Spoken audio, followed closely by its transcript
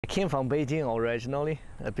I came from Beijing originally,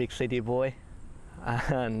 a big city boy,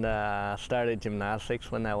 and started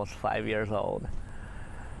gymnastics when I was 5 years old.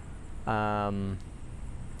 My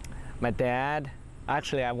dad,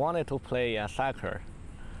 actually I wanted to play soccer.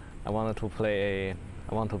 I want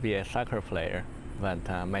to be a soccer player, but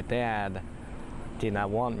my dad did not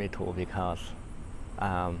want me to because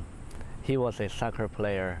he was a soccer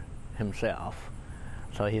player himself.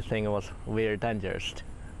 So he think it was very dangerous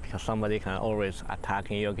because somebody can always attack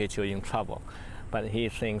you, get you in trouble. But he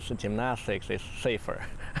thinks gymnastics is safer.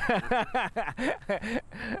 I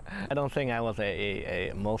don't think I was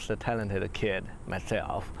a most talented kid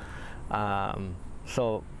myself.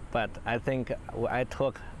 But I think I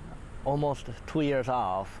took almost 2 years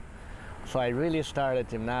off. So I really started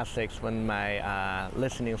gymnastics when my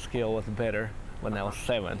listening skill was better, when I was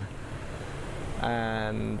 7.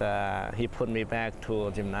 And he put me back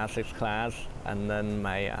to gymnastics class. And then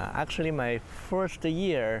actually my first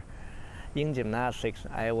year in gymnastics,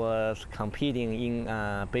 I was competing in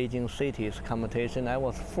Beijing City's competition. I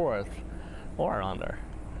was 4th all-rounder.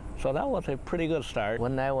 So that was a pretty good start.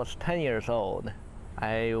 When I was 10 years old,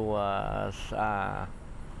 I was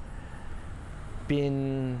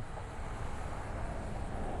being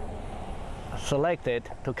selected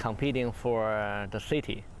to competing for the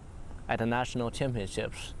city at the national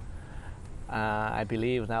championships. I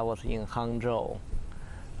believe that was in Hangzhou,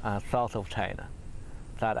 south of China,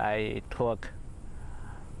 that I took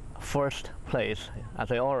 1st place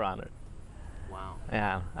as an all-rounder. Wow.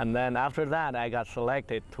 Yeah, and then after that I got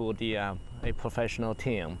selected to a professional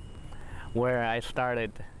team, where I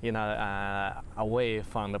started, away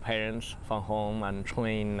from the parents, from home, and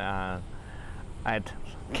train at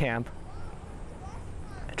camp,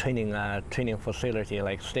 training facility,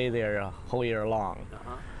 like stay there a whole year long.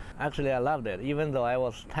 Actually, I loved it. Even though I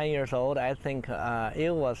was 10 years old, I think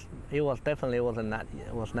it was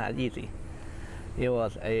not easy. It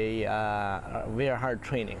was a very hard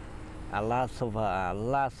training, lots of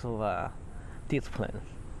disciplines.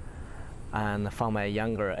 And from my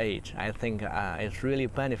younger age, I think it really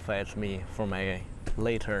benefits me for my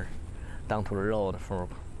later down to the road for,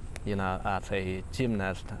 as a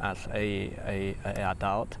gymnast, as a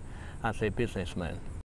adult, as a businessman.